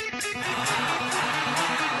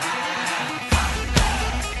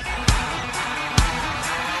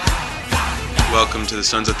Welcome to the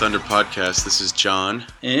Sons of Thunder podcast. This is John.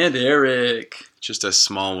 And Eric. Just a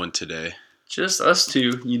small one today. Just us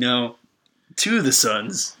two, two of the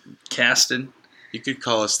Sons casted. You could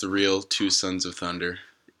call us the real two Sons of Thunder.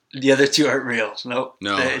 The other two aren't real. Nope.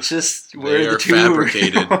 No. It's just, they are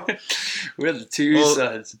fabricated. We're the two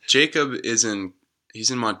Sons. Jacob he's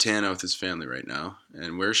in Montana with his family right now.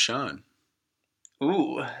 And where's Sean?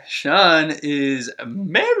 Ooh, Sean is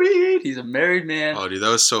married. He's a married man. Oh, dude, that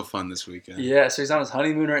was so fun this weekend. Yeah, so he's on his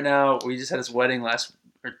honeymoon right now. We just had his wedding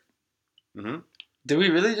Did we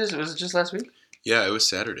really was it just last week? Yeah, it was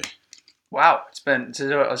Saturday. Wow, it's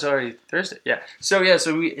already Thursday. Yeah. So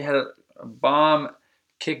we had a bomb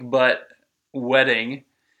kick butt wedding.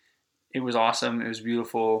 It was awesome. It was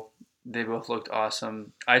beautiful. They both looked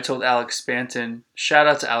awesome. I told Alex Spanton, shout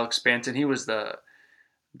out to Alex Spanton. He was the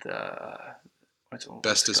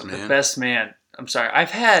bestest man. The best man. I'm sorry. I've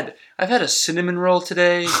had a cinnamon roll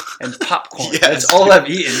today and popcorn. Yes, that's all I've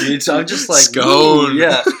eaten, dude. So I'm just like scone.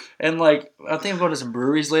 Yeah. And I think I'm going to some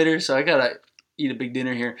breweries later, so I gotta eat a big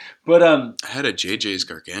dinner here. But I had a JJ's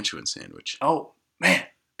gargantuan sandwich. Oh man,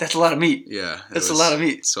 that's a lot of meat. Yeah, that's a lot of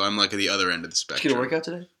meat. So I'm like at the other end of the spectrum. Did you get a workout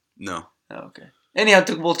today? No. Oh, okay. Anyhow,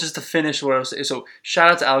 just to finish what I was saying. So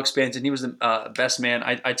shout out to Alex Spanton. He was the best man.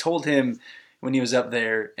 I told him when he was up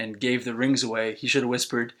there and gave the rings away, he should have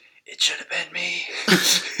whispered, "It should have been me,"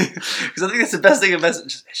 because I think that's the best thing. It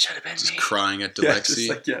should have been me. Just crying at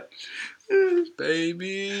Delexi. Yeah,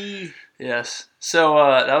 baby. Yes. So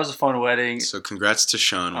that was a fun wedding. So congrats to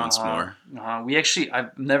Sean once more.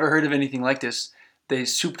 I've never heard of anything like this. They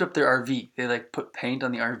souped up their RV. They put paint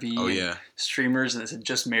on the RV. Oh yeah. Streamers, and it said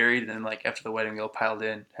just married. And then after the wedding, we all piled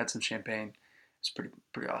in, had some champagne. It's pretty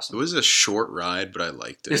awesome. It was a short ride, but I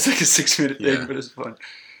liked it. It's like a 6-minute thing, but it was fun.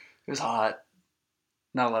 It was hot.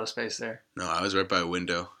 Not a lot of space there. No, I was right by a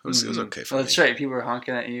window. It was okay for me. That's right. People were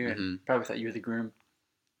honking at you and probably thought you were the groom.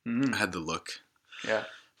 I had the look. Yeah.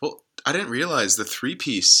 Well, I didn't realize the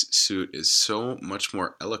 3-piece suit is so much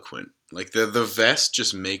more eloquent. Like the vest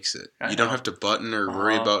just makes it. You don't have to button or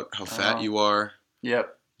worry about how fat you are.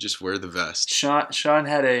 Yep. Just wear the vest. Sean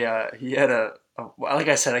had like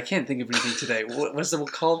I said, I can't think of anything today. What's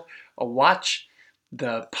it called? A watch?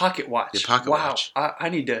 The pocket watch. The pocket watch. I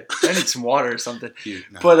need some water or something. Dude,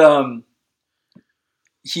 no. But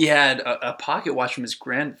he had a pocket watch from his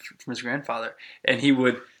grandfather, and he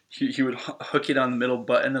would hook it on the middle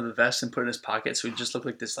button of the vest and put it in his pocket, so he just looked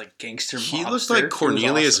like this gangster mobster. He looked like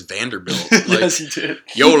Cornelius Vanderbilt. Yes, he did.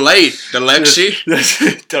 Yo, late, Delexi.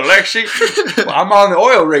 Delexi. Well, I'm on the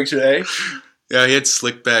oil rig today. Yeah, he had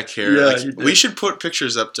slick back hair. Yeah, he did. We should put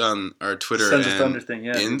pictures up on our Twitter Sons of Thunder thing,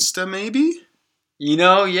 yeah. Insta, maybe?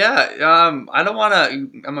 Yeah. I don't want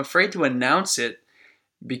to. I'm afraid to announce it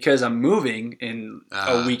because I'm moving in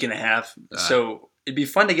a week and a half. So it'd be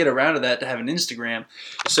fun to get around to that, to have an Instagram.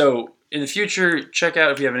 So in the future, check out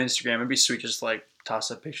if you have an Instagram. It'd be sweet, just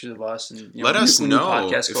toss up pictures of us and let us know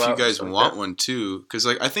if you guys want one too. Because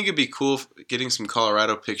I think it'd be cool getting some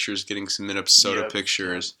Colorado pictures, getting some Minnesota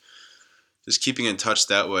pictures. Just keeping in touch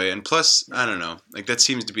that way. And plus, I don't know, that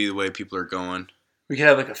seems to be the way people are going. We could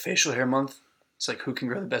have a facial hair month. It's who can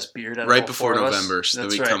grow the best beard out of right all before four November, of us. so that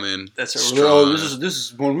we come in. That's right. Strong. Oh, this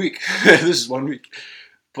is 1 week. This is 1 week.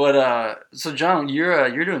 But so John,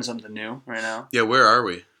 you're doing something new right now. Yeah, where are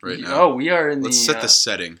we right now? Oh, we are in Let's set the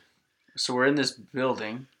setting. So we're in this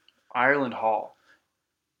building, Ireland Hall.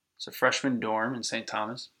 It's a freshman dorm in St.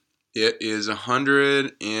 Thomas. It is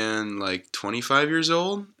 125 years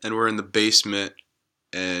old, and we're in the basement,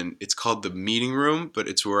 and it's called the meeting room, but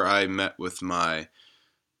it's where I met with my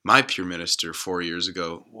peer minister 4 years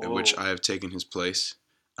ago, in which I have taken his place.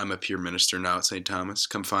 I'm a peer minister now at St. Thomas.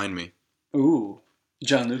 Come find me. Ooh,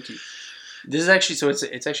 John Lukey. This is actually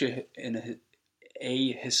it's actually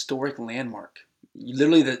a historic landmark.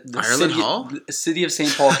 Literally, the Ireland Hall? The city of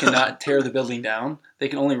St. Paul cannot tear the building down. They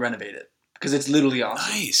can only renovate it because it's literally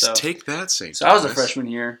awesome. Nice. So, take that, St. So Thomas. I was a freshman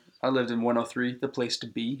here. I lived in 103, the place to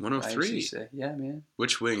be. 103? Yeah, man.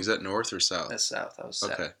 Which wing? Is that north or south? That's south. I was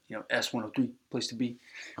south. Okay. S103, place to be.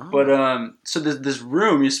 Oh. But so this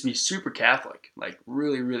room used to be super Catholic,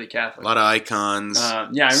 really, really Catholic. A lot of icons.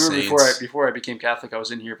 Yeah, I remember saints. before I became Catholic, I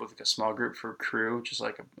was in here with a small group for Crew, which is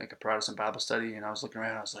a Protestant Bible study, and I was looking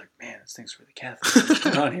around, I was like, man, this thing's really Catholic. What's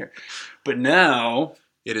going on here? But now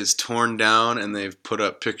it is torn down, and they've put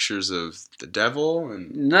up pictures of the devil.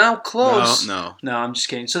 And no, close. No, I'm just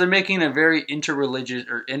kidding. So they're making a very interreligious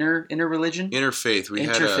or interreligion? Interfaith. We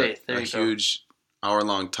had a huge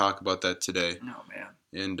hour-long talk about that today. Oh, man.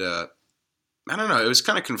 And I don't know. It was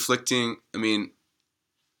kind of conflicting. I mean,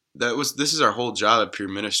 this is our whole job at Pure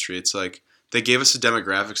Ministry. It's like they gave us the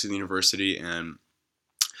demographics of the university, and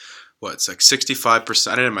it's like 65%.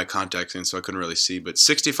 I didn't have my contacts in, so I couldn't really see, but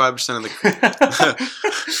 65% of the.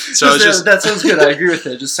 So that sounds good. I agree with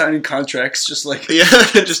it. Just signing contracts, just like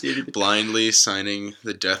just blindly signing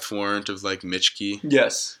the death warrant of like Mitchke.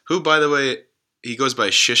 Yes. Who, by the way, he goes by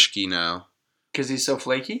Shishki now. Because he's so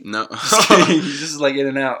flaky? No. He's just like in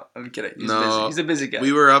and out. I'm kidding. He's busy. He's a busy guy.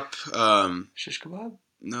 We were up. Shish kebab?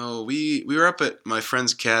 No, we were up at my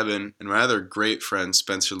friend's cabin, and my other great friend,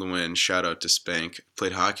 Spencer Lewin, shout out to Spank,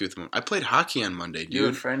 played hockey with him. I played hockey on Monday, dude. You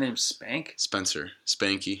have a friend named Spank? Spencer.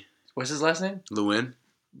 Spanky. What's his last name? Lewin.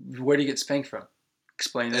 Where do you get Spank from?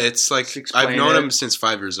 Explain it. It's like, I've known him since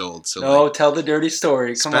 5 years old. So no, tell the dirty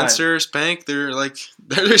story. Come Spencer, on. Spank, they're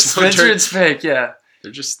Spencer and Spank, yeah.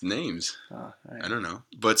 They're just names. Oh, right. I don't know.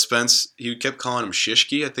 But Spence, he kept calling him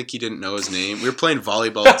Shishki. I think he didn't know his name. We were playing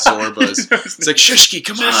volleyball at Zorba's. It's like, Shishki,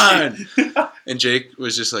 come on! And Jake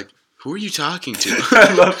was just like, who are you talking to?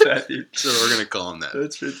 I love that, dude. So we're going to call him that.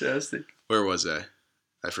 That's fantastic. Where was I?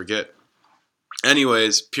 I forget.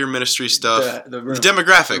 Anyways, Pure Ministry stuff. The room. The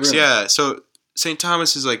demographics, the room. Yeah. So St.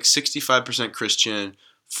 Thomas is like 65% Christian,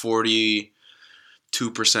 42%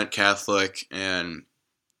 Catholic, and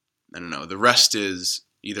I don't know. The rest is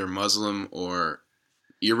either Muslim or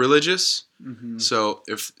irreligious. Mm-hmm. So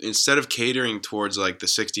if instead of catering towards like the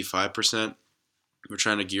 65%, we're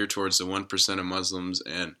trying to gear towards the 1% of Muslims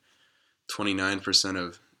and 29%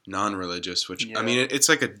 of non-religious. Which I mean, it's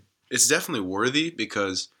definitely worthy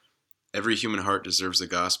because every human heart deserves the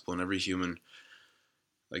gospel, and every human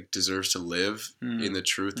like deserves to live in the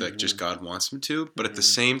truth that just God wants them to. But at the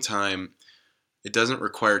same time, it doesn't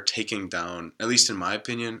require taking down, at least in my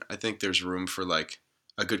opinion. I think there's room for like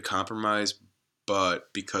a good compromise,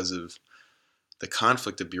 but because of the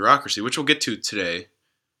conflict of bureaucracy, which we'll get to today,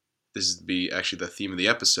 this is actually the theme of the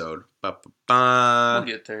episode. We'll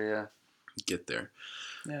get there, yeah. Get there.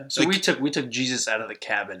 Yeah. So we took Jesus out of the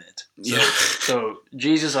cabinet. So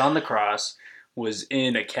Jesus on the cross was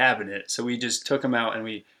in a cabinet. So we just took him out and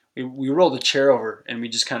we rolled a chair over and we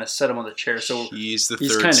just kind of set him on the chair. So he's the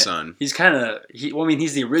third son. He's kind of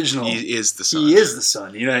he's the original. He is the son. He is the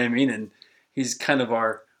son. You know what I mean? And he's kind of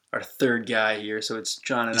our third guy here. So it's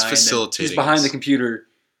John and he's I. Facilitating. He's behind the computer,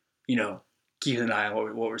 keeping an eye on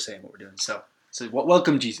what we're saying, what we're doing. So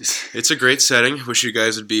welcome, Jesus. It's a great setting. Wish you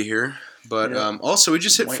guys would be here. But also, we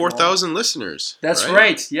just hit 4,000 listeners. That's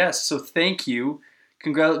right. Yes. So thank you.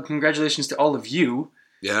 Congratulations to all of you.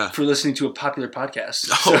 Yeah. For listening to a popular podcast.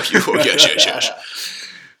 Yes.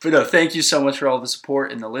 But no, thank you so much for all the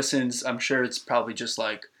support and the listens. I'm sure it's probably just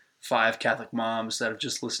like 5 Catholic moms that have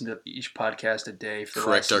just listened to each podcast a day for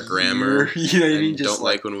correct our grammar. You know what I mean? Just don't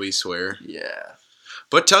like when we swear. Yeah.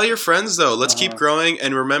 But tell your friends, though. Let's keep growing.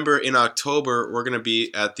 And remember, in October, we're going to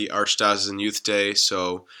be at the Archdiocesan Youth Day.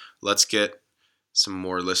 So let's get some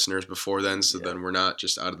more listeners before then, so then we're not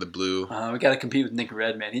just out of the blue. We got to compete with Nick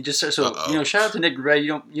Red, man. He just shout out to Nick Red.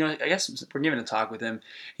 I guess we're giving a talk with him.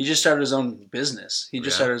 He just started his own business. He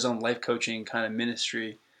just started his own life coaching kind of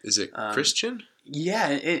ministry. Is it Christian? Yeah,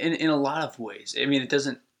 in a lot of ways. I mean, it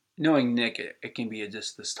doesn't. Knowing Nick, it can be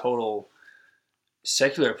just this total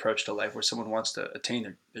secular approach to life where someone wants to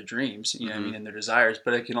attain their dreams, you know what I mean, and their desires.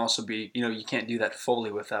 But it can also be, you can't do that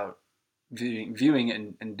fully without viewing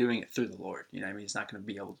it and doing it through the Lord. You know what I mean? He's not going to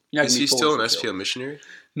be able to. Is he still an SPL missionary?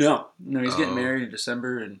 No, he's getting married in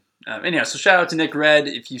December. And anyhow, so shout out to Nick Red.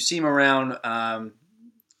 If you see him around,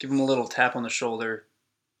 give him a little tap on the shoulder.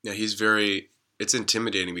 Yeah, it's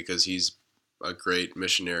intimidating because he's a great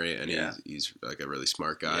missionary and he's like a really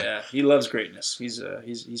smart guy. Yeah, he loves greatness.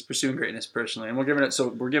 He's pursuing greatness personally. And we're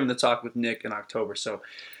giving the talk with Nick in October. So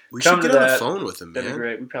we should get on the phone with him, man. That'd be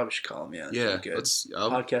great. We probably should call him. Yeah, good.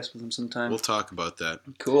 Podcast with him sometime. We'll talk about that.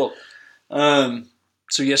 Cool.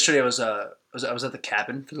 So yesterday I was at the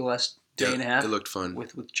cabin for the last day and a half. It looked fun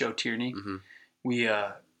with Joe Tierney. Mm-hmm. We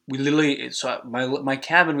literally my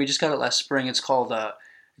cabin. We just got it last spring. It's called.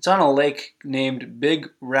 It's on a lake named Big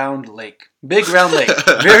Round Lake. Big Round Lake.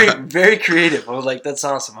 Very very creative. I was like, that's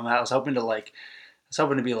awesome. I was hoping to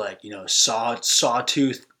be like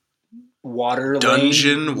sawtooth. Water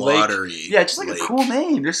Dungeon lake. Watery. Yeah, just like a cool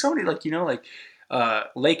name. There's so many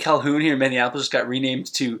Lake Calhoun here in Minneapolis got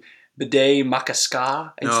renamed to Bidet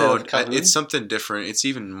Makaska instead of Calhoun. It's something different. It's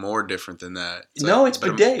even more different than that. It's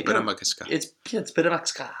Bidet. Bidet Makaska. It's Bidet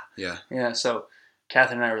Makaska. Yeah. Yeah, so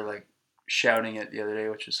Catherine and I were like shouting it the other day,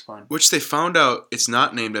 which was fun. Which they found out it's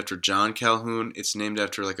not named after John Calhoun. It's named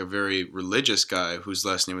after like a very religious guy whose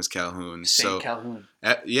last name was Calhoun. Saint Calhoun.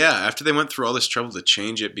 After they went through all this trouble to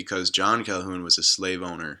change it because John Calhoun was a slave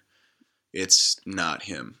owner, it's not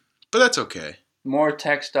him. But that's okay. More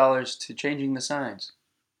tax dollars to changing the signs.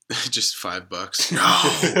 Just $5.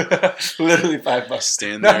 No, literally $5.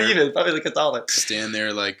 Stand there. Not even, probably like $1. Stand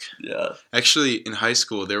there like. Yeah. Actually, in high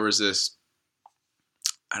school, there was this,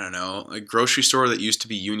 I don't know, a grocery store that used to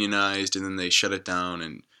be unionized, and then they shut it down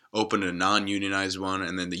and opened a non-unionized one,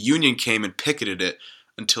 and then the union came and picketed it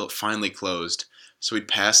until it finally closed. So we'd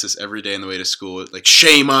pass this every day on the way to school, like,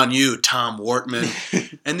 shame on you, Tom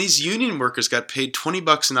Wortman. And these union workers got paid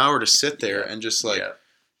 $20 an hour to sit there and just like,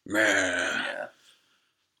 meh. Yeah.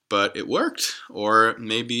 But it worked. Or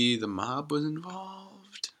maybe the mob was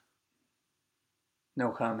involved. No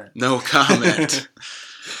comment. No comment.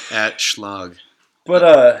 At Schlag.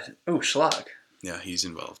 But, Schlag. Yeah, he's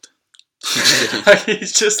involved.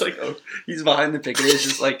 He's just like, he's behind the picket. He's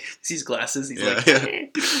just like, he sees glasses. He's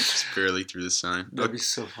just barely through the sign. That'd be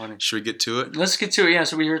so funny. Should we get to it? Let's get to it. Yeah.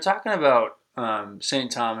 So we were talking about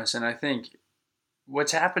St. Thomas, and I think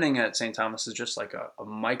what's happening at St. Thomas is just like a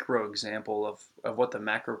micro example of what the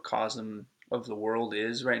macrocosm of the world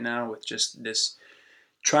is right now, with just this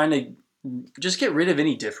trying to just get rid of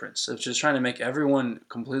any difference. It's just trying to make everyone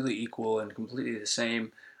completely equal and completely the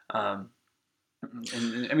same. And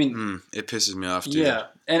I mean, it pisses me off, dude. Yeah,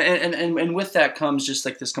 and with that comes just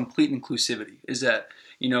like this complete inclusivity. Is that,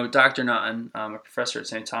 Dr. Naughton, a professor at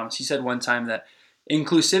St. Thomas, he said one time that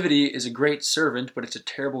inclusivity is a great servant, but it's a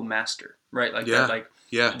terrible master, right? Like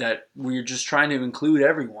that we're just trying to include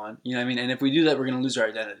everyone. You know what I mean? And if we do that, we're going to lose our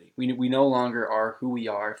identity. We no longer are who we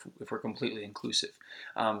are if we're completely inclusive.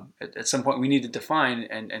 At some point, we need to define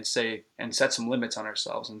and say and set some limits on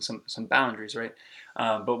ourselves and some boundaries, right?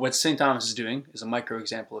 But what St. Thomas is doing is a micro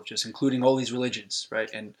example of just including all these religions, right?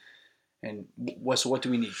 And what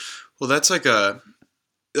do we need? Well, that's like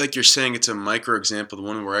you're saying, it's a micro example, the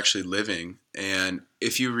one we're actually living. And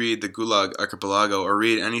if you read the Gulag Archipelago or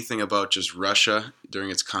read anything about just Russia during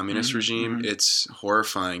its communist regime, it's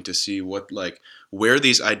horrifying to see where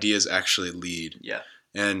these ideas actually lead. Yeah.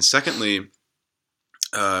 And secondly,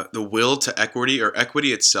 the will to equity, or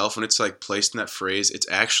equity itself, when it's like placed in that phrase, it's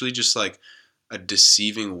actually just like a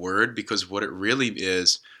deceiving word, because what it really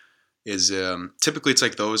is typically it's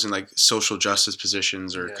like those in like social justice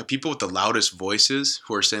positions or people with the loudest voices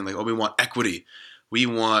who are saying like, oh, we want equity, we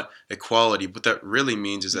want equality. What that really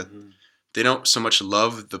means is that they don't so much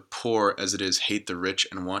love the poor as it is hate the rich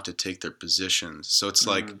and want to take their positions. So it's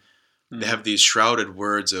like they have these shrouded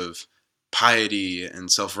words of piety and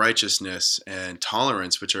self-righteousness and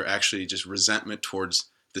tolerance, which are actually just resentment towards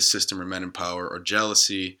the system or men in power, or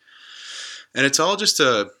jealousy. And it's all just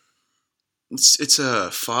it's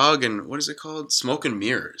a fog and, what is it called? Smoke and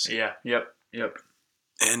mirrors. Yeah. Yep.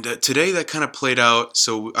 And today that kind of played out.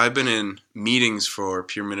 So I've been in meetings for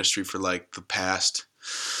Pure Ministry for like the past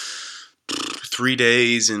 3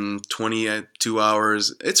 days and 22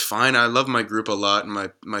 hours. It's fine. I love my group a lot,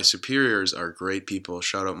 and my superiors are great people.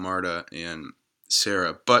 Shout out Marta and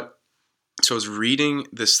Sarah. But so I was reading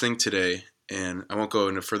this thing today, and I won't go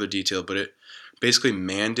into further detail, but it basically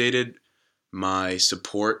mandated my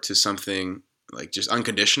support to something like just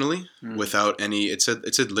unconditionally without any, it said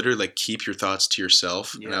literally like, keep your thoughts to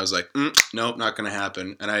yourself. And I was like, nope, not going to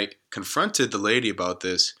happen. And I confronted the lady about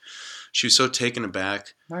this. She was so taken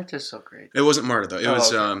aback. Marta's so great. It wasn't Marta though.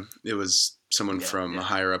 It was someone from a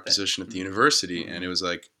higher up position at the university. And it was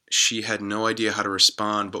like, she had no idea how to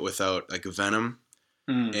respond, but without like venom.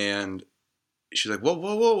 And she's like, whoa,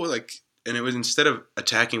 like, and it was, instead of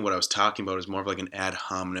attacking what I was talking about, it was more of like an ad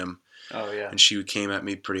hominem. Oh, yeah. And she came at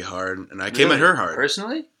me pretty hard, and I came at her hard.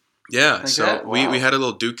 Personally? Yeah. Like so we had a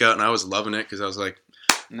little duke out, and I was loving it because I was like,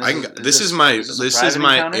 this is my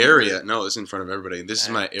area. No, this is in front of everybody. This is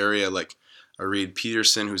my area. Like, I read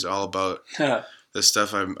Peterson, who's all about the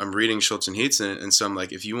stuff. I'm reading Schultz and Heaton, and so I'm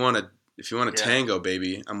like, if you want to tango,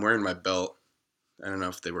 baby, I'm wearing my belt. I don't know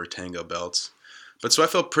if they wear tango belts, but so I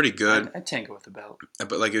felt pretty good. I tango with the belt.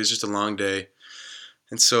 But like, it was just a long day,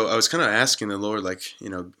 and so I was kind of asking the Lord, like,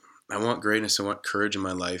 I want greatness, I want courage in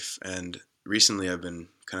my life, and recently I've been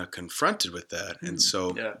kind of confronted with that, and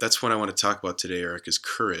so that's what I want to talk about today, Eric, is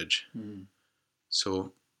courage.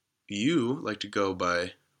 So you like to go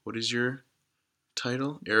by, what is your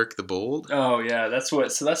title? Eric the Bold? Oh yeah, that's what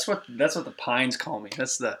the Pines call me.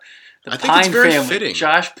 That's the I Pine think it's very family. fitting.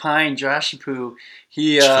 Josh Pine, Joshy Poo.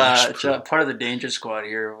 He part of the Danger Squad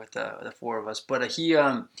here with the four of us. But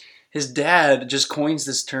his dad just coins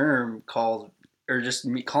this term called, or just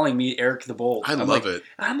calling me Eric the Bold. I love it.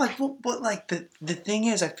 I'm like, well, but like the thing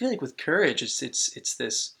is, I feel like with courage, it's a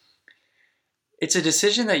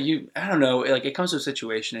decision that I don't know, like it comes to a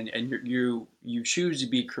situation and you choose to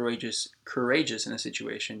be courageous in a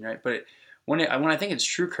situation, right? But when I think it's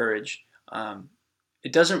true courage,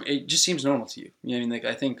 it doesn't. It just seems normal to you. You know what I mean? Like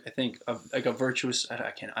I think of like a virtuous.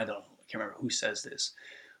 I can't remember who says this,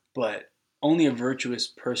 but only a virtuous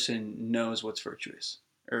person knows what's virtuous.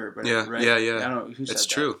 Or Yeah, right? yeah, yeah. I don't know who said That's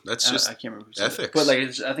that. true. That's just I can't remember who said ethics. it. But like,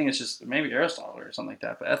 I think it's just maybe Aristotle or something like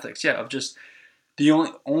that. But ethics, yeah, of just the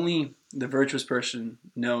only the virtuous person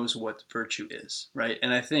knows what virtue is, right?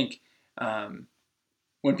 And I think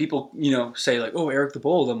when people say like, "Oh, Eric the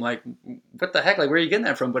Bold," I'm like, "What the heck? Like, where are you getting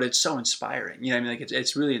that from?" But it's so inspiring. You know what I mean? Like,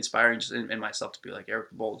 it's really inspiring just in myself to be like Eric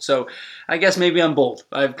the Bold. So I guess maybe I'm bold.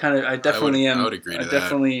 I definitely am. I would agree to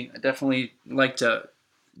I definitely like to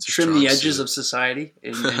trim the edges of society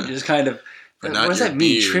and just kind of. What does that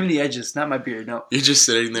mean? Beard. Trim the edges, not my beard. No, you're just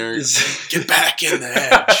sitting there. Get back in the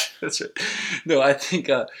edge. That's right. No, I think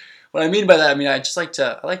what I mean by that, I mean I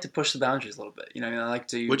like to push the boundaries a little bit. You know, I like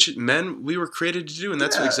to. Which men we were created to do, and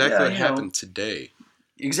that's exactly what happened today.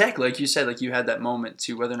 Exactly, like you said, like you had that moment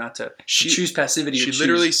to whether or not to choose passivity. She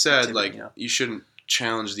literally said like you shouldn't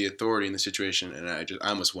challenge the authority in the situation, and I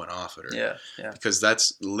almost went off at her. Yeah, yeah. Because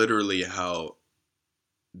that's literally how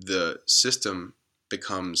the system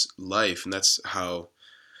becomes life, and that's how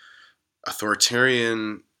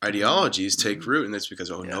authoritarian ideologies take root, and that's because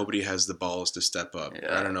nobody has the balls to step up.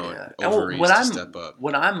 Yeah, I don't know, ovaries to step up.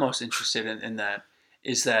 What I'm most interested in that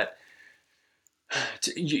is that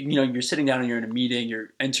you're sitting down and you're in a meeting, you're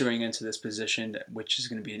entering into this position, which is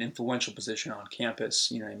going to be an influential position on campus.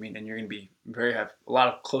 You know what I mean, and you're going to be have a lot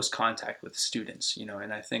of close contact with students. You know,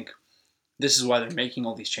 and I think this is why they're making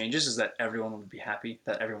all these changes, is that everyone would be happy,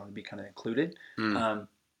 that everyone would be kind of included.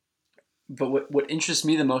 But what interests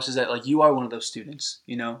me the most is that like you are one of those students,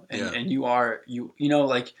 and you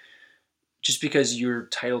like just because you're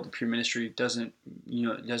titled to pure ministry doesn't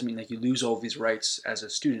mean like you lose all of these rights as a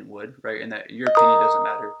student would, right? And that your opinion doesn't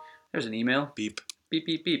matter. There's an email. Beep. Beep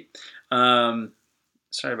beep beep. Sorry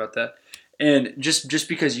about that. And just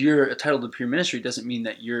because you're a title to pure ministry doesn't mean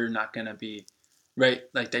that you're not going to be right,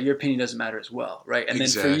 like that your opinion doesn't matter as well, right? And then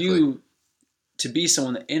for you to be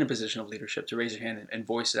someone in a position of leadership, to raise your hand and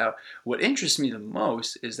voice it out. What interests me the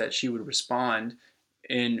most is that she would respond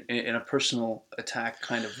in a personal attack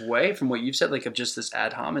kind of way from what you've said, like of just this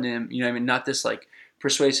ad hominem, not this like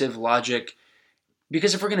persuasive logic.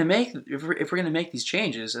 Because if we're gonna make these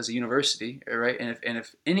changes as a university, right, and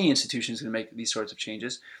if any institution is gonna make these sorts of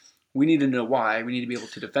changes, we need to know why. We need to be able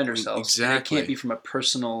to defend ourselves. Exactly. And it can't be from a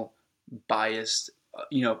personal, biased,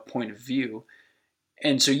 point of view.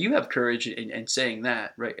 And so you have courage in saying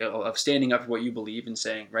that, right? Of standing up for what you believe and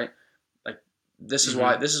saying, right, like this is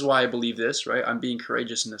why I believe this, right? I'm being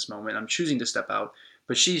courageous in this moment. I'm choosing to step out,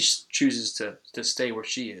 but she chooses to stay where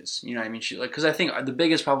she is. You know what I mean? Because I think the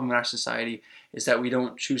biggest problem in our society is that we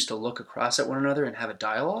don't choose to look across at one another and have a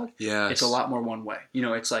dialogue. Yeah, it's a lot more one way.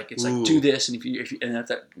 It's like do this, and if you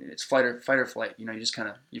it's fight or flight. You just kind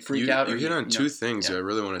of you freak out. You hit on two things I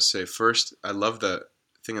really want to say. First, I love the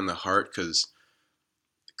thing in the heart because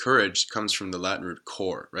courage comes from the Latin root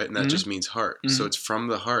cor, right? And that just means heart. Mm-hmm. So it's from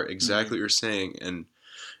the heart, exactly what you're saying. And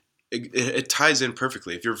it ties in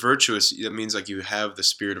perfectly. If you're virtuous, it means like you have the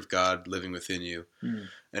Spirit of God living within you. Mm.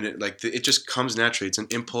 And it just comes naturally. It's an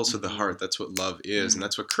impulse of the heart. That's what love is. And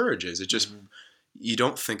that's what courage is. It just, you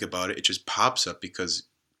don't think about it. It just pops up because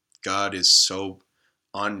God is so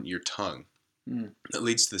on your tongue. Mm. That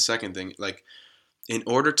leads to the second thing. Like, in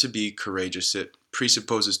order to be courageous, it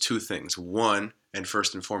presupposes two things. One, and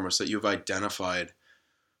first and foremost, that you've identified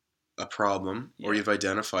a problem or you've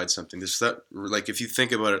identified something. Like if you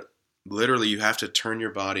think about it, literally you have to turn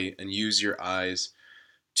your body and use your eyes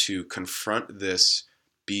to confront this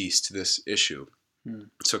beast, this issue.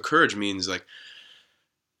 So courage means like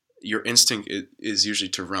your instinct is usually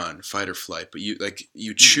to run, fight or flight, but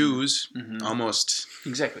you choose almost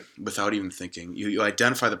exactly without even thinking. You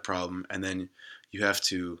identify the problem and then you have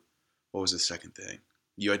to, what was the second thing?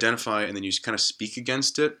 You identify and then you just kind of speak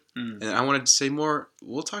against it. And I wanted to say more.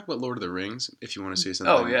 We'll talk about Lord of the Rings if you want to say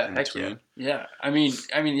something. Oh yeah, heck yeah, yeah. I mean,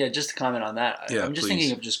 yeah. Just to comment on that, I'm just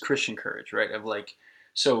thinking of just Christian courage, right? Of like,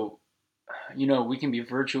 so, we can be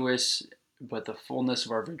virtuous, but the fullness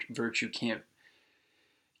of our virtue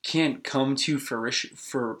can't come to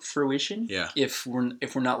fruition. Yeah. If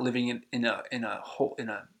we're not living in a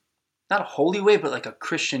not a holy way, but like a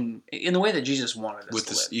Christian, in the way that Jesus wanted us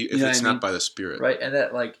to live. If it's not by the Spirit. Right, and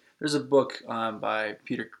that like, there's a book by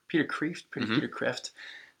Peter Kreeft, Peter Kreeft,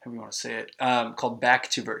 however you want to say it, called Back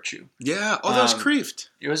to Virtue. Yeah, that was Kreeft.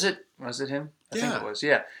 Was it him? I think it was,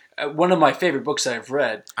 yeah. One of my favorite books that I've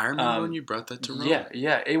read. I remember when you brought that to Rome.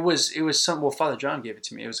 Yeah. It was Father John gave it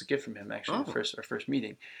to me. It was a gift from him, actually, our first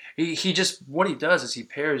meeting. He just, what he does is he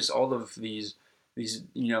pairs all of these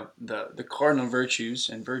the cardinal virtues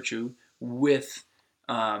and virtue with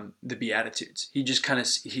the Beatitudes. He just kind of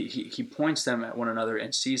he points them at one another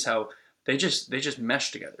and sees how they just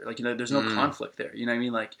mesh together. Like, there's no conflict there. You know what I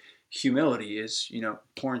mean? Like, humility is,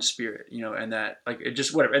 poor in spirit, and that, like, it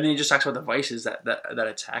just, whatever. And then he just talks about the vices that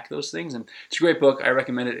attack those things. And it's a great book. I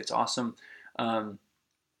recommend it. It's awesome. Where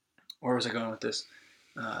was I going with this?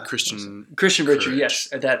 Christian virtue. Yes.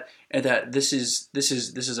 That this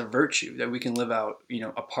is a virtue that we can live out,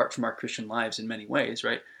 apart from our Christian lives in many ways,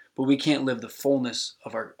 right? But we can't live the fullness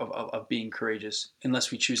of being courageous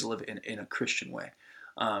unless we choose to live in a Christian way.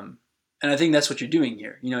 And I think that's what you're doing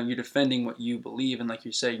here. You're defending what you believe, and like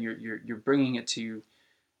you're saying, you're bringing it to,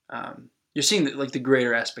 you're seeing the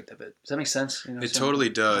greater aspect of it. Does that make sense? It totally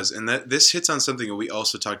does, and this hits on something that we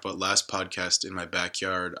also talked about last podcast in my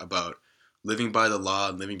backyard about living by the law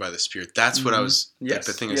and living by the Spirit. That's what I was. Yes.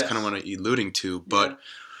 The thing I was kind of want to alluding to, but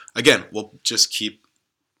again, we'll just keep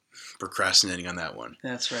procrastinating on that one.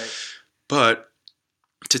 That's right. But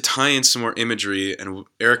to tie in some more imagery, and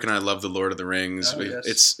Eric and I love the Lord of the Rings.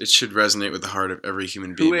 Yes. It should resonate with the heart of every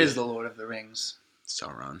human being. Who is the Lord of the Rings?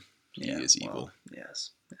 Sauron. He is evil. Yes.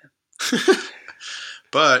 Yeah.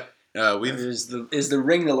 But is the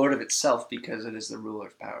ring the Lord of itself because it is the ruler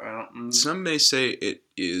of power? Some may say it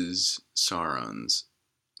is Sauron's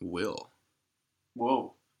will.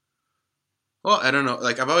 Whoa. Well, I don't know.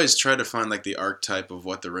 Like, I've always tried to find the archetype of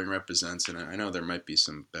what the ring represents, and I know there might be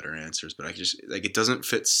some better answers, but I just it doesn't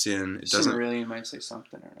fit sin. It doesn't really might say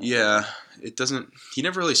something. Or yeah, it doesn't. He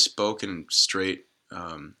never really spoke in straight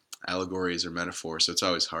allegories or metaphors, so it's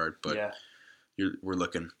always hard. But we're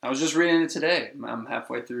looking. I was just reading it today. I'm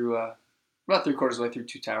halfway through, about 3/4 of the way through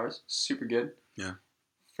Two Towers. Super good. Yeah.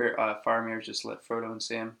 Faramir just let Frodo and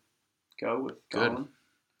Sam go with Gollum. Good.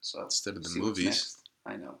 So instead of the movies.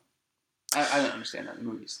 I know. I don't understand that in the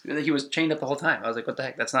movies. He was chained up the whole time. I was like, what the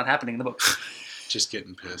heck? That's not happening in the book. Just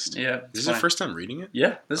getting pissed. Yeah. This is your first time reading it?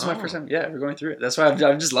 Yeah. This is my first time. Yeah, we're going through it. That's why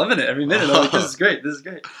I'm just loving it every minute. I'm like, this is great. This is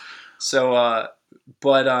great. So,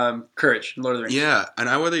 Courage, Lord of the Rings. Yeah, and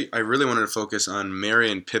I really wanted to focus on Merry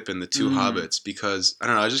and Pippin, the two hobbits, because, I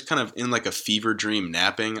don't know, I was just kind of in a fever dream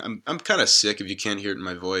napping. I'm kind of sick if you can't hear it in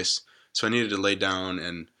my voice. So I needed to lay down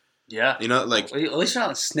and... Yeah. At least you're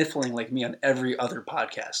not sniffling like me on every other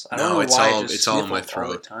podcast. I don't know why it's all in my throat.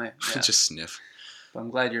 All the time. Yeah. Just sniff. But I'm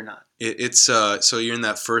glad you're not. It's so you're in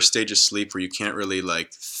that first stage of sleep where you can't really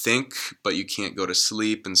think, but you can't go to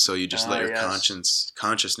sleep, and so you just let your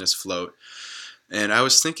consciousness float. And I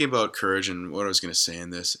was thinking about courage and what I was going to say in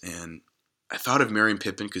this, and I thought of Merry and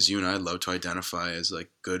Pippin because you and I love to identify as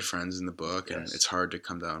good friends in the book, and it's hard to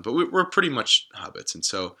come down. But we're pretty much hobbits, and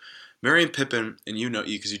so Merry and Pippin, and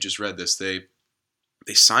because you just read this, they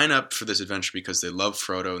sign up for this adventure because they love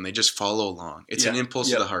Frodo and they just follow along. It's an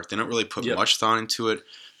impulse of the heart. They don't really put much thought into it.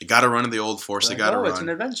 They got to run to the Old Force. They got to run. It's an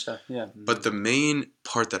adventure. Yeah. But the main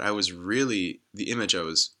part that I was the image I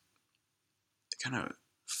was kind of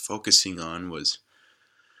focusing on was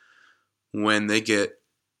when they get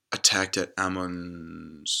attacked at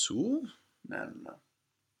Amon Sul. I don't know.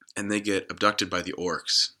 And they get abducted by the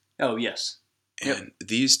orcs. Oh, yes. And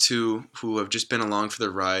these two who have just been along for the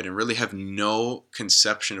ride and really have no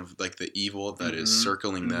conception of the evil that is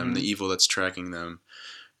circling them, the evil that's tracking them,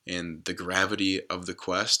 and the gravity of the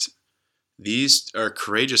quest. These are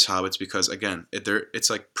courageous hobbits because, again, it's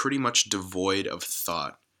pretty much devoid of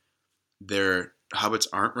thought. Their hobbits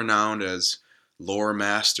aren't renowned as lore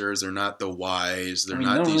masters. They're not the wise. They're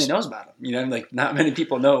not. No one really knows about them. Not many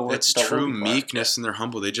people know. It's true meekness, and they're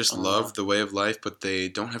humble. They just love the way of life, but they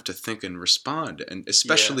don't have to think and respond. And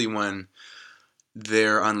especially when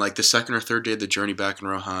they're on the second or third day of the journey back in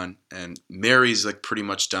Rohan, and Merry's pretty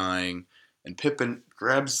much dying, and Pippin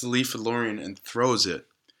grabs the leaf of Lorien and throws it.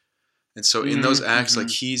 And so in those acts,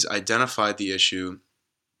 he's identified the issue.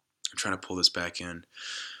 I'm trying to pull this back in.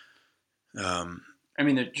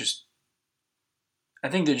 They're just. I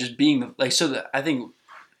think they're just being I think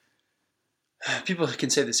people can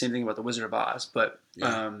say the same thing about the Wizard of Oz, but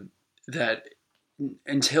that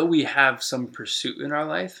until we have some pursuit in our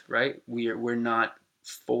life, right, we're not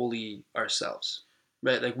fully ourselves,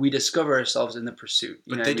 right? We discover ourselves in the pursuit.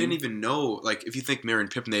 But they didn't even know. If you think Merry and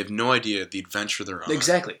Pippin, they have no idea the adventure they're on.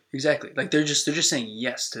 Exactly. They're just saying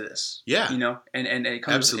yes to this. Yeah. And it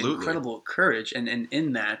comes with incredible courage, and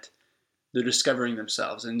in that. They're discovering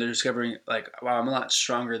themselves, and they're discovering wow, I'm a lot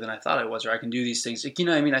stronger than I thought I was, or I can do these things. I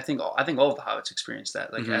think all of the hobbits experienced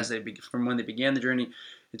that. As they from when they began the journey,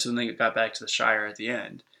 it's when they got back to the Shire at the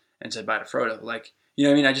end and said bye to Frodo.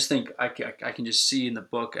 I just think I can just see in the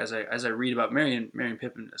book as I read about Merry and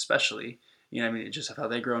Pippin especially. Just how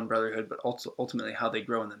they grow in brotherhood, but ultimately how they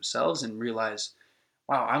grow in themselves and realize,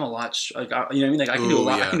 wow, I'm a lot. I can do a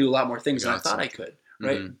lot. I can do a lot more things than I thought I could.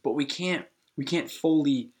 right? But we can't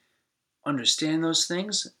fully understand those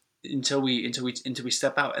things until we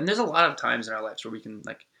step out. And there's a lot of times in our lives where we can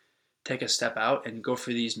like take a step out and go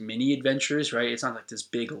for these mini adventures, right? It's not like this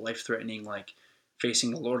big life threatening like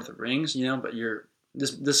facing the Lord of the Rings, but you're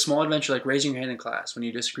this small adventure like raising your hand in class when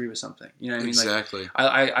you disagree with something. You know what I mean? Exactly.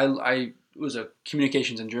 Like I was a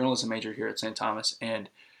communications and journalism major here at St. Thomas, and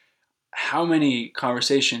how many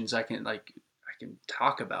conversations I can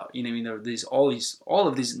talk about. You know what I mean? There are all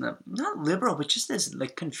of these not liberal, but just this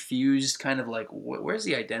like confused kind of like where's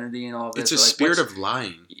the identity in all of this? It's a spirit of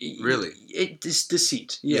lying, really. It's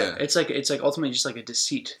deceit. Yeah. It's like ultimately just like a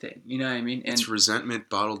deceit thing. You know what I mean? And it's resentment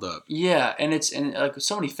bottled up. Yeah, and like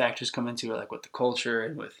so many factors come into it, like with the culture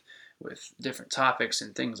and with different topics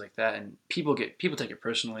and things like that, and people take it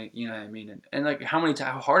personally. You know what I mean? And like how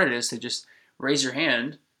hard it is to just raise your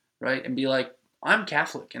hand, right, and be like, I'm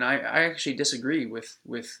Catholic, and I actually disagree with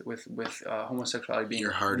homosexuality being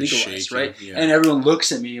legalized, right? Yeah. And everyone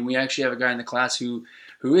looks at me, and we actually have a guy in the class who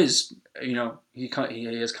is, he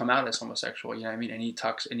has come out as homosexual, you know what I mean? And he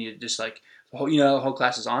talks, and he just like, the whole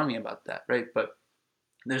class is on me about that, right? But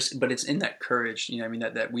it's in that courage, you know what I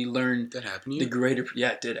mean? That we learn. That happened to you?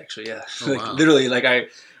 It did actually, yeah. Oh, wow. Literally,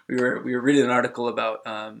 we were reading an article about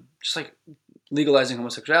just like legalizing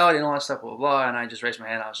homosexuality and all that stuff, blah, blah, blah. And I just raised my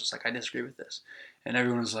hand. I was just like, I disagree with this. And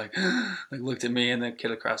everyone was like looked at me, and the kid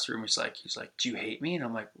across the room was like, he's like, do you hate me? And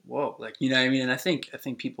I'm like, whoa, like, you know what I mean? And I think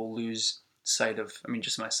people lose sight of,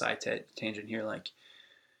 just my side tangent here. Like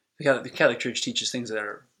the Catholic Church teaches things that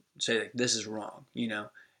say like, this is wrong,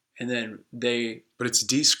 and then but it's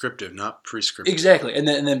descriptive, not prescriptive. Exactly. And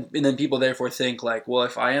then people therefore think like, well,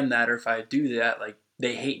 if I am that, or if I do that, like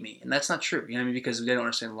they hate me. And that's not true. You know what I mean? Because they don't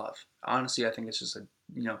understand love. Honestly, I think it's just a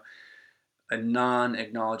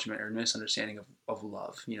non-acknowledgement or misunderstanding of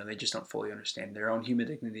love. They just don't fully understand their own human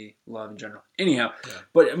dignity, love in general. Anyhow, yeah.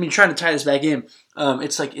 But trying to tie this back in,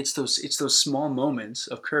 it's those small moments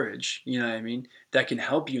of courage, you know what I mean, that can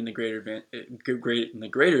help you in the greater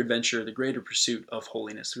adventure, the greater pursuit of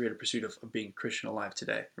holiness, the greater pursuit of being a Christian alive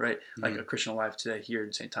today, right? Mm-hmm. Like a Christian alive today here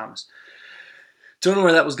in St. Thomas. Don't know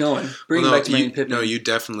where that was going. Bring it back to Marion Pippin. No, you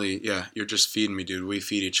definitely, you're just feeding me, dude. We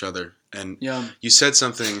feed each other. And you said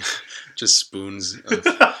something, just spoons of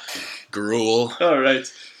gruel. All right.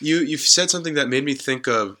 You've said something that made me think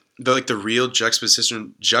of the real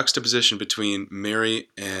juxtaposition between Merry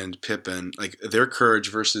and Pippin, like their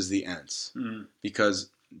courage versus the Ents. Mm.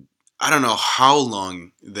 Because I don't know how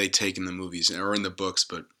long they take in the movies or in the books,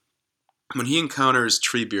 but when he encounters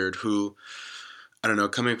Treebeard, who, I don't know,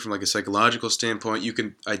 coming from like a psychological standpoint, you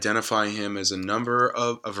can identify him as a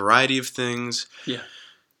variety of things. Yeah.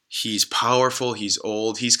 He's powerful. He's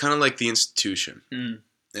old. He's kind of like the institution. Mm.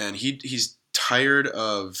 And he's tired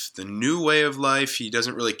of the new way of life. He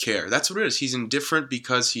doesn't really care. That's what it is. He's indifferent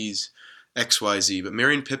because he's XYZ. But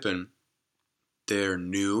Merry and Pippin, they're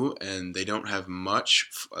new and they don't have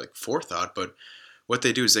much like forethought. But what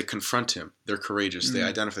they do is they confront him. They're courageous. Mm. They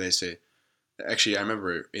identify. They say, actually, I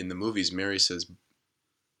remember in the movies, Merry says,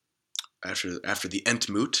 after the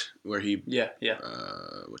Entmoot, where he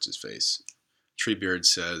what's his face? Treebeard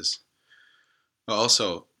says.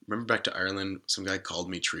 Also, remember back to Ireland, some guy called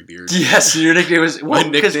me Treebeard. Yes, your nickname was. My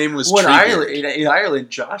nickname was Treebeard. In Ireland,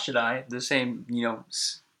 Josh and I, the same,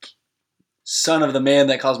 son of the man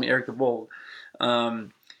that calls me Eric the Bold.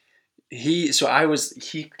 He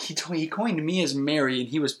coined me as Merry, and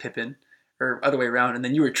he was Pippin, or other way around, and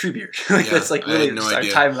then you were Treebeard. That's like really our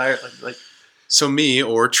time in Ireland, like. So me,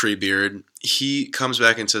 or Treebeard, he comes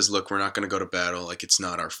back and says, look, we're not going to go to battle. Like, it's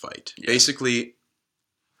not our fight. Yeah. Basically,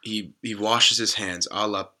 he washes his hands a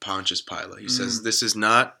la Pontius Pilate. He says, this is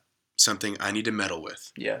not something I need to meddle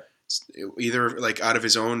with. Yeah. It's either, like, out of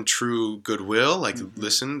his own true goodwill, like,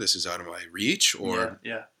 listen, this is out of my reach, or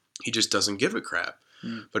he just doesn't give a crap.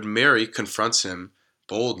 Mm. But Merry confronts him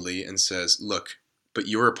boldly and says, look, but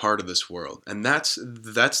you're a part of this world. And that's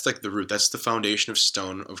like the root. That's the foundation of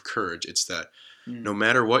stone of courage. It's that no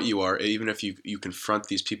matter what you are, even if you confront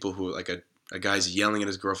these people who, like a guy's yelling at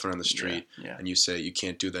his girlfriend on the street, and you say, you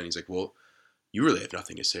can't do that. And he's like, well, you really have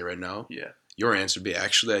nothing to say right now. Yeah. Your answer would be,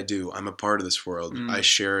 actually, I do. I'm a part of this world. I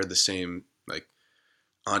share the same, like,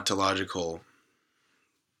 ontological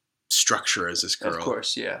structure as this girl. Of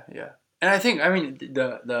course, yeah. And I think,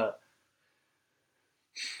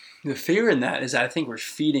 the fear in that is that I think we're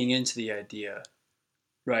feeding into the idea,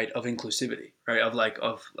 right, of inclusivity, right, of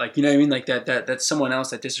you know what I mean, like that someone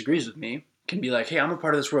else that disagrees with me can be like, hey, I'm a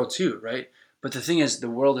part of this world too, right? But the thing is,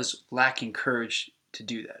 the world is lacking courage to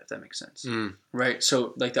do that, if that makes sense, right?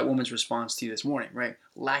 So like that woman's response to you this morning, right,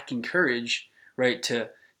 lacking courage, right,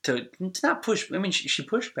 to to not push. I mean, she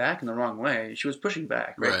pushed back in the wrong way. She was pushing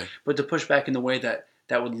back, right? Right. But to push back in the way that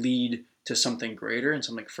would lead to something greater and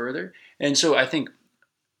something further. And so I think,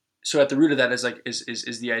 so at the root of that is like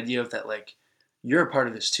is the idea of that, like, you're a part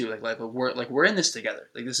of this too. Like we're in this together.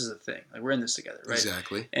 Like, this is a thing. Like, we're in this together, right?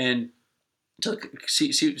 Exactly. And to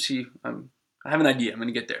see, I have an idea. I'm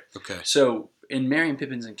gonna get there. Okay. So in Merry and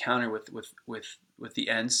Pippin's encounter with the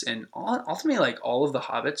Ents and ultimately, like, all of the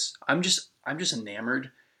hobbits, I'm just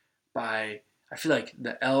enamored by. I feel like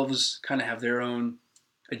the elves kind of have their own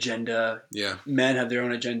agenda. Yeah. Men have their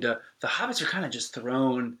own agenda. The hobbits are kind of just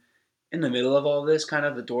thrown in the middle of all this. Kind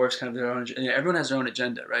of the dwarves kind of their own. And everyone has their own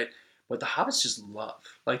agenda, right? But the hobbits just love.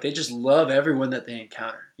 Like, they just love everyone that they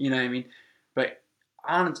encounter. You know what I mean? But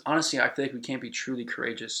honestly, I feel like we can't be truly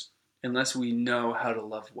courageous unless we know how to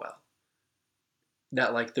love well.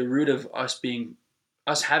 That, like, the root of us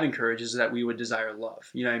having courage is that we would desire love.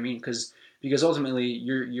 You know what I mean? Because ultimately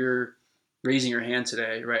you're raising your hand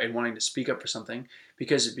today, right, and wanting to speak up for something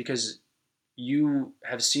because you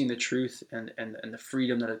have seen the truth and the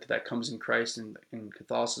freedom that comes in Christ and in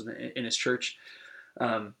Catholicism in His church.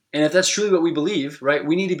 And if that's truly what we believe, right,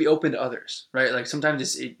 we need to be open to others, right? Like,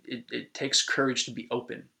 sometimes it takes courage to be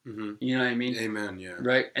open. Mm-hmm. You know what I mean? Amen. Yeah.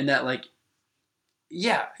 Right, and that, like,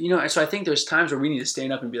 yeah, you know. So I think there's times where we need to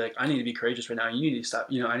stand up and be like, I need to be courageous right now. You need to stop.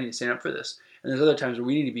 You know, I need to stand up for this. And there's other times where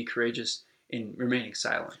we need to be courageous in remaining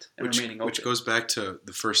silent and remaining open. Which goes back to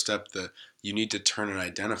the first step, that you need to turn and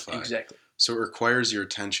identify. Exactly. So it requires your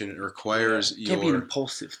attention. It requires your... It can't be an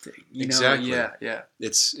impulsive thing. Exactly. Yeah.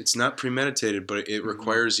 It's not premeditated, but it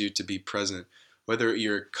requires you to be present. Whether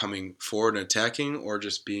you're coming forward and attacking or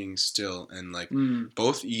just being still. And, like,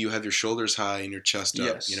 both, you have your shoulders high and your chest up,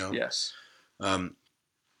 Yes, you know? Yes.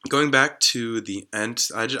 Going back to the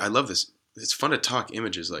Ents, I love this. It's fun to talk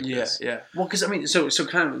images like this. Yeah. Well, because, I mean, so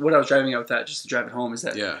kind of what I was driving at with that, just to drive it home, is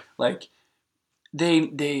that, like,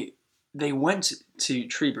 they went to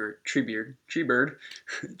Treebeard,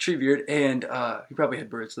 and he probably had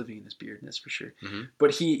birds living in his beard, that's for sure. Mm-hmm.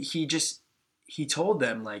 But he told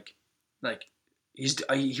them, like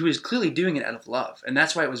he was clearly doing it out of love, and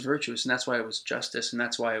that's why it was virtuous, and that's why it was justice, and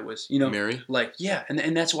that's why it was, Mary? Like, yeah,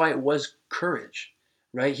 and that's why it was courage,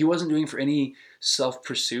 right? He wasn't doing it for any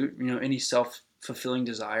self-pursuit, any self-fulfilling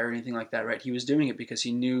desire or anything like that, right? He was doing it because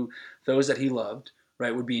he knew those that he loved,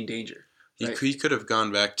 right, would be in danger. Right? He could have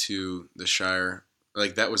gone back to the Shire.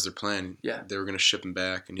 Like, that was their plan. Yeah. They were going to ship him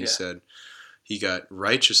back, and he said he got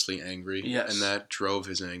righteously angry, and that drove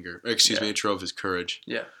his anger. It drove his courage.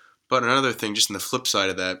 Yeah. But another thing, just on the flip side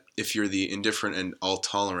of that, if you're the indifferent and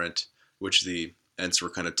all-tolerant, which the Ents were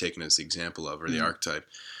kind of taken as the example of, or the archetype,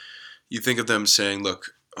 you think of them saying,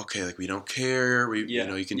 look, okay, like, we don't care,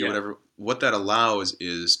 you can do whatever. What that allows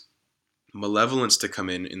is malevolence to come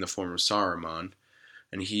in the form of Saruman,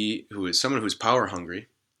 and he, who is someone who's power hungry.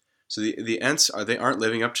 So the Ents, they aren't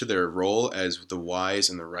living up to their role as the wise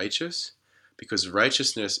and the righteous, because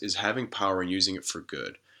righteousness is having power and using it for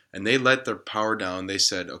good. And they let their power down. They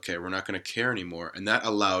said, okay, we're not going to care anymore. And that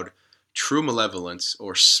allowed true malevolence,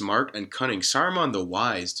 or smart and cunning. Saruman the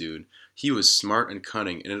wise, dude, he was smart and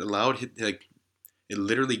cunning. And it allowed, like, it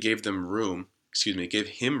literally gave him room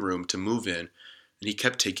to move in. And he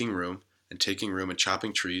kept taking room and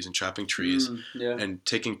chopping trees and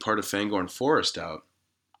taking part of Fangorn Forest out.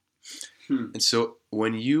 And so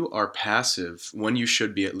when you are passive, when you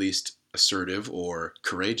should be at least assertive or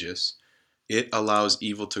courageous, it allows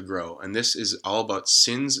evil to grow. And this is all about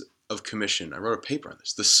sins of commission. I wrote a paper on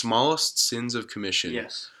this. The smallest sins of commission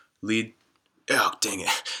lead... Oh, dang it.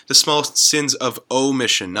 The smallest sins of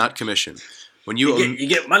omission, not commission. When you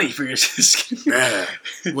get money for your...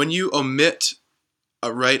 When you omit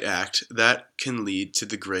a right act, that can lead to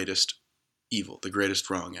the greatest evil, the greatest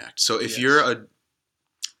wrong act. So if you're a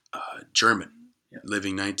German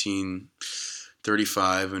living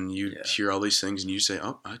 1935 and you hear all these things and you say,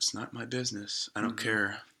 oh, it's not my business, I don't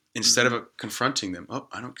care. Instead of confronting them, oh,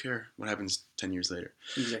 I don't care what happens 10 years later.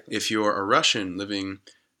 Exactly. If you're a Russian living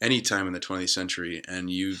any time in the 20th century and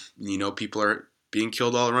you know people are being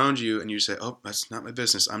killed all around you and you say, oh, that's not my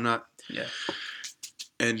business, I'm not. Yeah.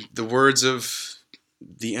 And the words of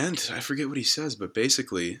the Ent, I forget what he says, but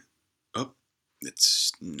basically, oh,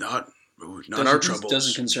 it's not our troubles.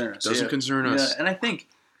 Doesn't concern us. Doesn't concern us. Yeah, and I think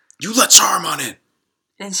you let Saruman in.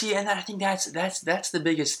 And see, and I think that's the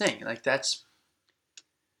biggest thing. Like, that's...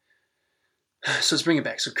 So let's bring it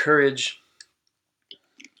back. So courage,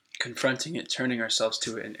 confronting it, turning ourselves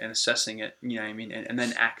to it, and assessing it. You know what I mean? And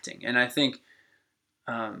then acting. And I think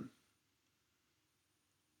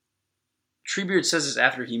Treebeard says this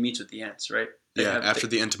after he meets with the Ents, right? After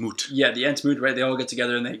the Entmut. Yeah, the Entmut, right? They all get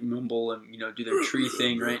together and they mumble and do their tree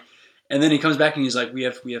thing, right? And then he comes back and he's like, "We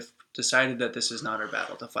have decided that this is not our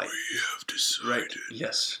battle to fight. We have decided." Right?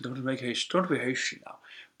 Yes. Don't be hasty now.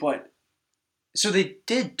 But so they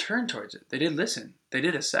did turn towards it. They did listen. They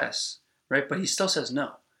did assess, right? But he still says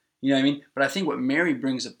no. You know what I mean? But I think what Mary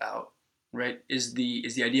brings about, right, is the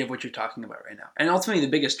idea of what you're talking about right now. And ultimately,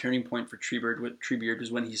 the biggest turning point for Treebeard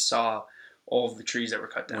was when he saw all of the trees that were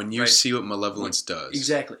cut down. When you see what malevolence does.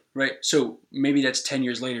 Exactly, right? So maybe that's 10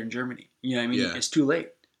 years later in Germany. You know what I mean? Yeah. It's too late,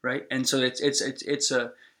 right? And so it's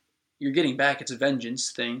a you're getting back. It's a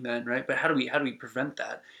vengeance thing then, right? But how do we prevent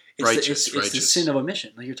that? It's the sin of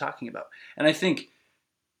omission, like you're talking about. And I think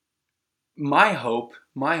my hope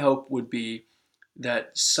would be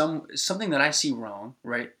that something that I see wrong,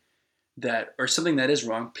 right? Or something that is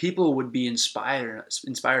wrong, people would be inspired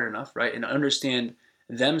enough, right, and understand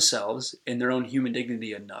themselves and their own human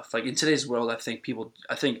dignity enough. Like in today's world, I think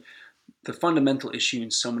the fundamental issue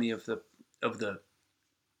in so many of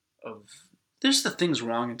there's the things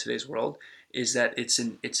wrong in today's world is that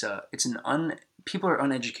people are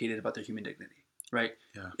uneducated about their human dignity, right?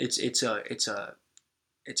 Yeah. It's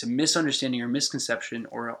a misunderstanding or misconception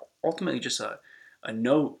or ultimately just a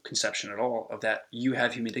no conception at all of that you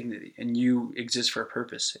have human dignity and you exist for a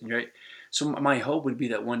purpose, right? So my hope would be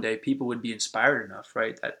that one day people would be inspired enough,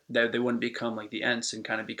 right, that they wouldn't become like the Ents and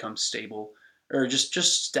kind of become stable or just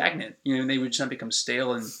stagnant. They would just not become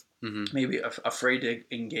stale and maybe afraid to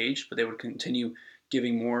engage, but they would continue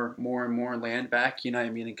giving more and more land back. You know what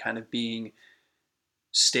I mean? And kind of being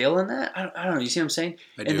stale in that. I don't know. You see what I'm saying?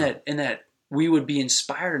 I do. In that we would be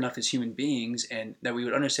inspired enough as human beings and that we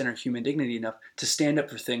would understand our human dignity enough to stand up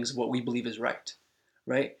for things, what we believe is right?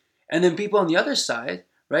 And then people on the other side,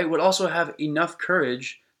 right, would also have enough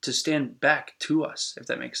courage to stand back to us, if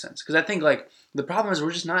that makes sense. Because I think, like, the problem is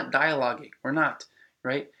we're just not dialoguing. We're not,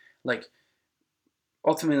 right? Like,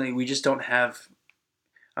 ultimately, we just don't have...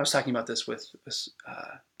 I was talking about this with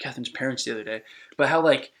Catherine's parents the other day, but how,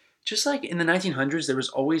 like, just like in the 1900s, there was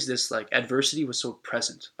always this, like, adversity was so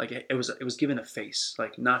present. Like, it was given a face,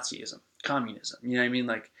 like Nazism, communism. You know what I mean?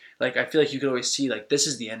 Like I feel like you could always see, like, this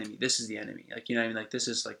is the enemy. This is the enemy. Like, you know what I mean? Like, this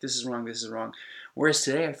is wrong. This is wrong. Whereas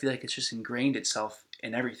today, I feel like it's just ingrained itself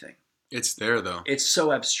in everything. It's there, though. It's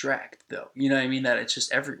so abstract, though. You know what I mean? That it's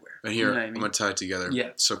just everywhere. And here, you know what I I'm mean? going to tie it together.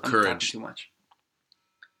 Yeah. So I'm courage. talking too much.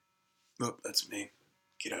 Oh, that's me.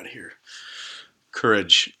 Get out of here.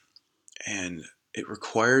 Courage. And it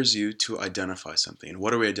requires you to identify something. And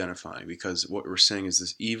what are we identifying? Because what we're saying is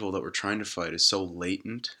this evil that we're trying to fight is so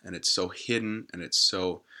latent and it's so hidden and it's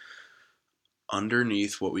so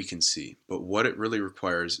underneath what we can see. But what it really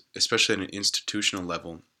requires, especially at an institutional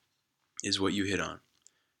level, is what you hit on.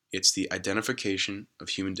 It's the identification of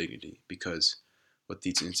human dignity, because what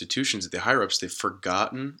these institutions, the higher-ups, they've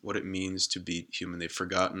forgotten what it means to be human. They've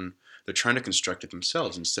forgotten. They're trying to construct it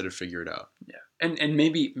themselves instead of figure it out. Yeah, and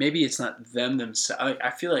maybe it's not them themselves. I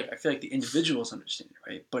feel like the individuals understand it,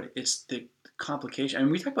 right? But it's the complication. I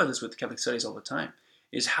mean, we talk about this with Catholic studies all the time.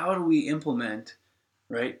 Is how do we implement,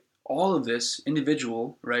 right, all of this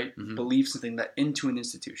individual, right, beliefs and things that into an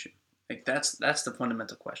institution? Like that's the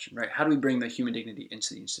fundamental question, right? How do we bring the human dignity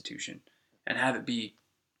into the institution and have it be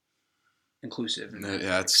inclusive? And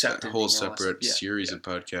it's a whole separate series of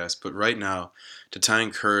podcasts. But right now, to tie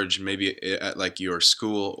in courage, maybe at like your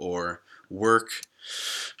school or work,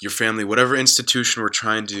 your family, whatever institution we're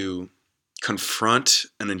trying to confront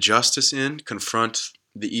an injustice in, confront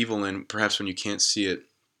the evil in, perhaps when you can't see it,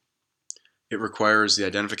 it requires the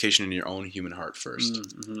identification in your own human heart first.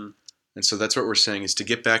 Mm-hmm. And so that's what we're saying, is to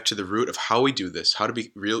get back to the root of how we do this, how to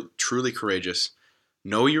be truly courageous,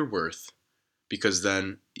 know your worth, because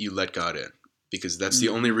then you let God in. Because that's the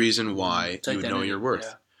only reason why you know your worth.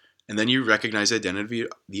 Yeah. And then you recognize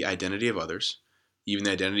the identity of others, even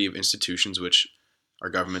the identity of institutions, which our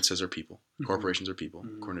government says are people. Corporations are people,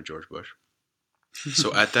 according to George Bush.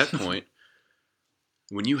 So at that point,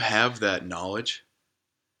 when you have that knowledge,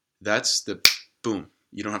 that's the boom.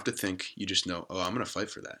 You don't have to think. You just know, oh, I'm going to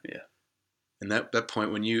fight for that. Yeah. And that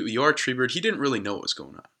point, when you are Treebeard, he didn't really know what was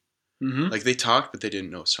going on. Mm-hmm. Like, they talked, but they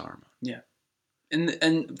didn't know Saruman. Yeah.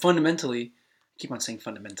 And fundamentally, I keep on saying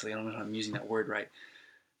fundamentally, I don't know if I'm using that word right.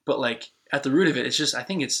 But, like, at the root of it, it's just, I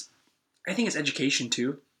think it's education,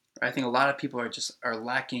 too. I think a lot of people are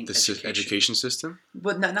lacking the education system?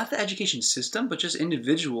 But not the education system, but just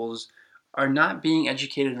individuals are not being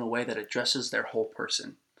educated in a way that addresses their whole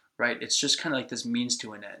person, right? It's just kind of like this means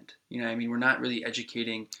to an end. You know what I mean? We're not really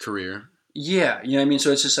educating... Career. Yeah, you know what I mean?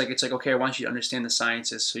 So it's like, okay, I want you to understand the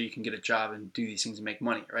sciences so you can get a job and do these things and make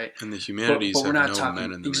money, right? And the humanities but we're have not no talking,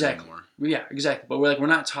 men in them exactly, anymore. Yeah, exactly. But we're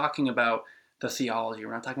not talking about the theology.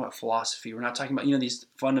 We're not talking about philosophy. We're not talking about, these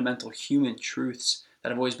fundamental human truths that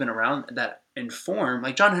have always been around that inform,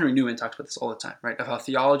 like John Henry Newman talks about this all the time, right? Of how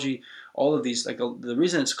theology, all of these, the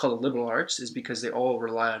reason it's called the liberal arts is because they all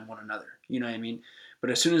rely on one another. You know what I mean? But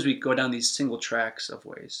as soon as we go down these single tracks of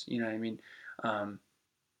ways, you know what I mean?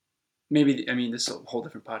 This is a whole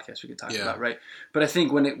different podcast we could talk about, right? But I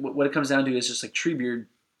think what it comes down to is just like Treebeard,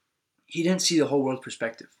 he didn't see the whole world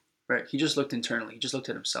perspective, right? He just looked internally. He just looked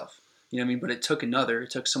at himself. You know what I mean? But it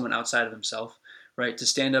took someone outside of himself, right, to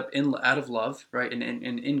stand up out of love, right, and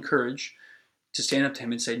in courage, to stand up to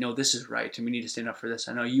him and say, no, this is right, and we need to stand up for this.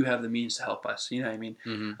 I know you have the means to help us. You know what I mean?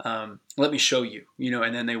 Mm-hmm. Let me show you.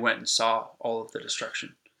 And then they went and saw all of the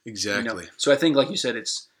destruction. Exactly. So I think, like you said,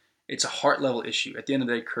 it's a heart level issue. At the end of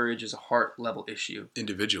the day, courage is a heart level issue.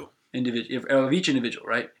 Individual of each individual,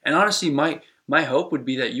 right? And honestly, my hope would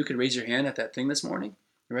be that you could raise your hand at that thing this morning,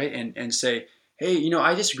 right, and say, hey,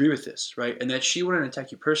 I disagree with this, right, and that she wouldn't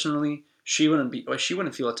attack you personally. She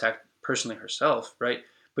wouldn't feel attacked personally herself, right?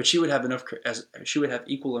 But she would have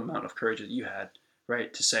equal amount of courage that you had,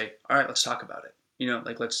 right, to say, all right, let's talk about it.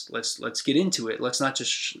 Let's get into it. Let's not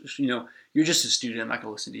just, you're just a student. I'm not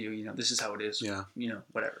gonna listen to you. This is how it is. Yeah.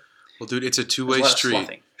 Whatever. Well, dude, it's a two-way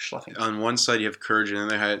street. Schluffing. On one side you have courage, and on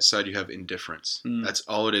the other side you have indifference. That's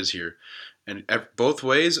all it is here, and both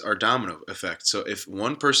ways are domino effect. So if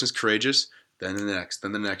one person's courageous, then the next,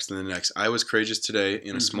 then the next, then the next. I was courageous today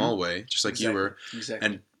in a small way, just like you were. Exactly.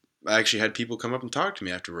 And I actually had people come up and talk to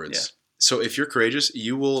me afterwards. Yeah. So if you're courageous,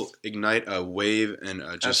 you will ignite a wave and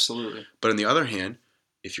Absolutely. But on the other hand,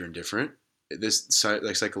 if you're indifferent,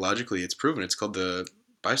 psychologically, it's proven. It's called the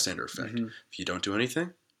bystander effect. Mm-hmm. If you don't do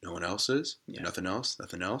anything, no one else is. Yeah. Nothing else.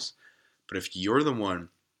 But if you're the one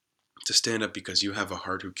to stand up because you have a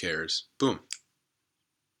heart who cares, boom.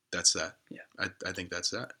 That's that. Yeah. I think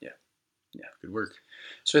that's that. Yeah. Yeah. Good work.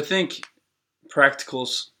 So I think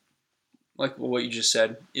practicals, like what you just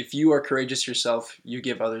said, if you are courageous yourself, you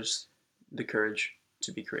give others the courage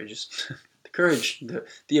to be courageous. The courage,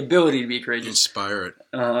 the ability to be courageous. Inspire it.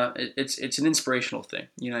 It's an inspirational thing.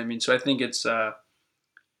 You know what I mean? So I think it's, what are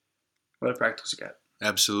practicals you got?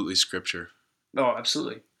 Absolutely scripture. Oh,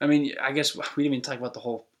 absolutely. I mean, I guess we didn't even talk about the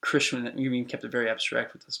whole Christian. We even kept it very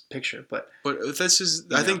abstract with this picture, but this is.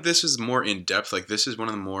 I think this is more in depth. Like this is one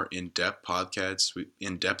of the more in depth podcasts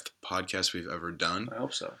we've ever done. I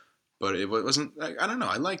hope so. But it wasn't. I don't know.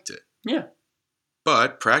 I liked it. Yeah.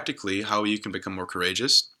 But practically, how you can become more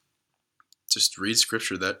courageous? Just read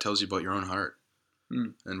scripture that tells you about your own heart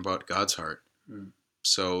and about God's heart.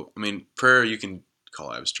 So, I mean, prayer you can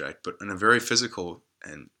call abstract, but in a very physical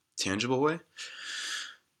and tangible way.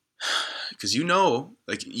 Because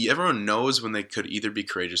everyone knows when they could either be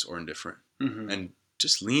courageous or indifferent, and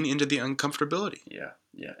just lean into the uncomfortability. Yeah,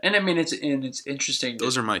 yeah, and I mean it's interesting.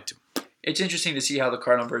 Those are my two. It's interesting to see how the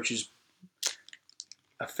cardinal virtues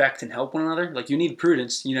affect and help one another. Like you need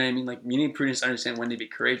prudence, you know what I mean? Like you need prudence to understand when to be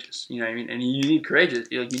courageous, you know what I mean? And you need courage,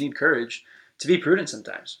 you need courage to be prudent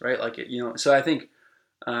sometimes, right? Like So I think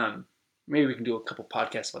maybe we can do a couple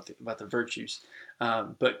podcasts about the virtues,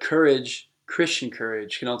 but courage. Christian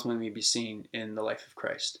courage can ultimately be seen in the life of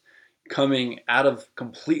Christ, coming out of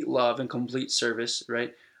complete love and complete service,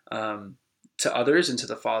 right, to others and to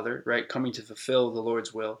the Father, right, coming to fulfill the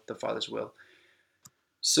Lord's will, the Father's will.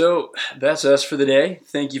 So that's us for the day.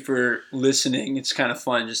 Thank you for listening. It's kind of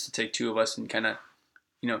fun just to take two of us and kind of,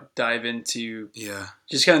 dive into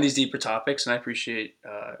just kind of these deeper topics. And I appreciate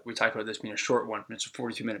we talked about this being a short one. It's a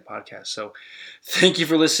 42-minute podcast. So thank you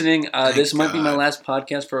for listening. This might be my last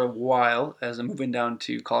podcast for a while as I'm moving down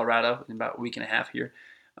to Colorado in about a week and a half here.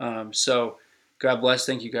 So God bless.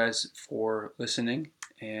 Thank you guys for listening.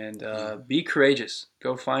 And be courageous.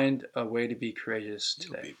 Go find a way to be courageous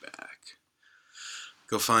today. You'll be back.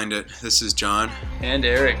 Go find it. This is John. And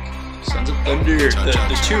Eric. Sons of Thunder.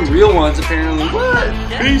 The two real ones, apparently. What?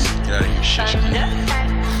 Peace. Get out of here, shit.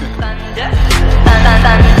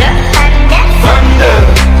 Thunder.